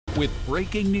with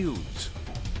breaking news.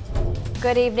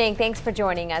 Good evening. Thanks for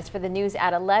joining us for the news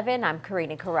at 11. I'm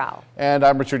Karina Corral. And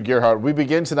I'm Richard Gearhart. We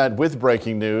begin tonight with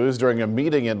breaking news. During a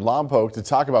meeting in Lompoc to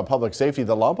talk about public safety,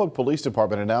 the Lompoc Police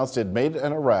Department announced it made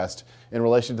an arrest in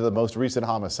relation to the most recent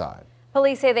homicide.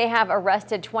 Police say they have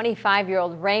arrested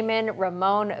 25-year-old Raymond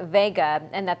Ramon Vega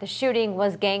and that the shooting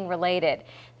was gang-related.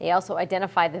 They also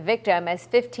identified the victim as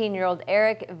 15-year-old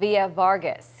Eric Villa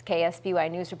Vargas.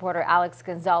 KSBY News reporter Alex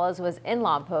Gonzalez was in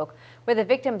Lompoc, where the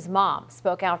victim's mom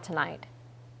spoke out tonight.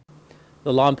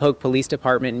 The Lompoc Police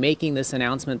Department making this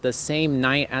announcement the same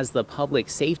night as the Public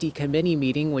Safety Committee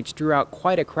meeting, which drew out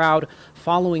quite a crowd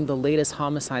following the latest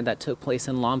homicide that took place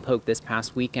in Lompoc this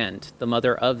past weekend. The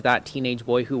mother of that teenage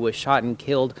boy who was shot and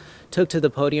killed took to the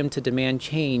podium to demand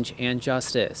change and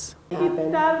justice. We need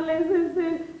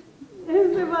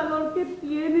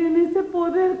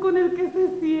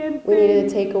to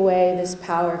take away this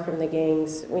power from the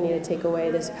gangs. We need to take away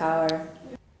this power.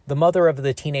 The mother of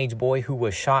the teenage boy who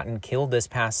was shot and killed this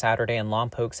past Saturday in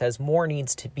Lompoc says more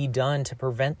needs to be done to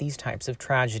prevent these types of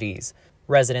tragedies.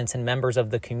 Residents and members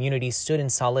of the community stood in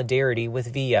solidarity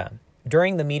with Villa.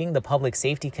 During the meeting, the Public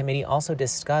Safety Committee also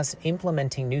discussed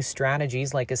implementing new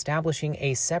strategies like establishing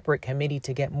a separate committee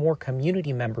to get more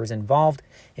community members involved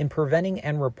in preventing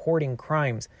and reporting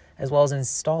crimes, as well as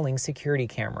installing security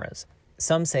cameras.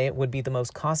 Some say it would be the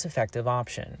most cost-effective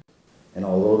option. And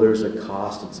although there's a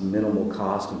cost, it's a minimal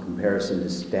cost in comparison to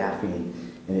staffing,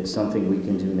 and it's something we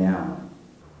can do now.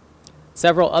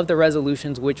 Several of the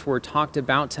resolutions which were talked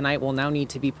about tonight will now need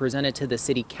to be presented to the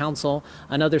City Council.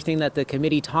 Another thing that the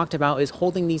committee talked about is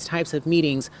holding these types of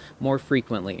meetings more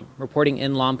frequently. Reporting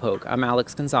in Lompoc, I'm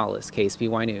Alex Gonzalez,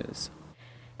 KSBY News.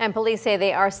 And police say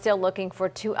they are still looking for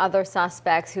 2 other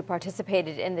suspects who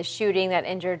participated in the shooting that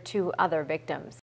injured 2 other victims.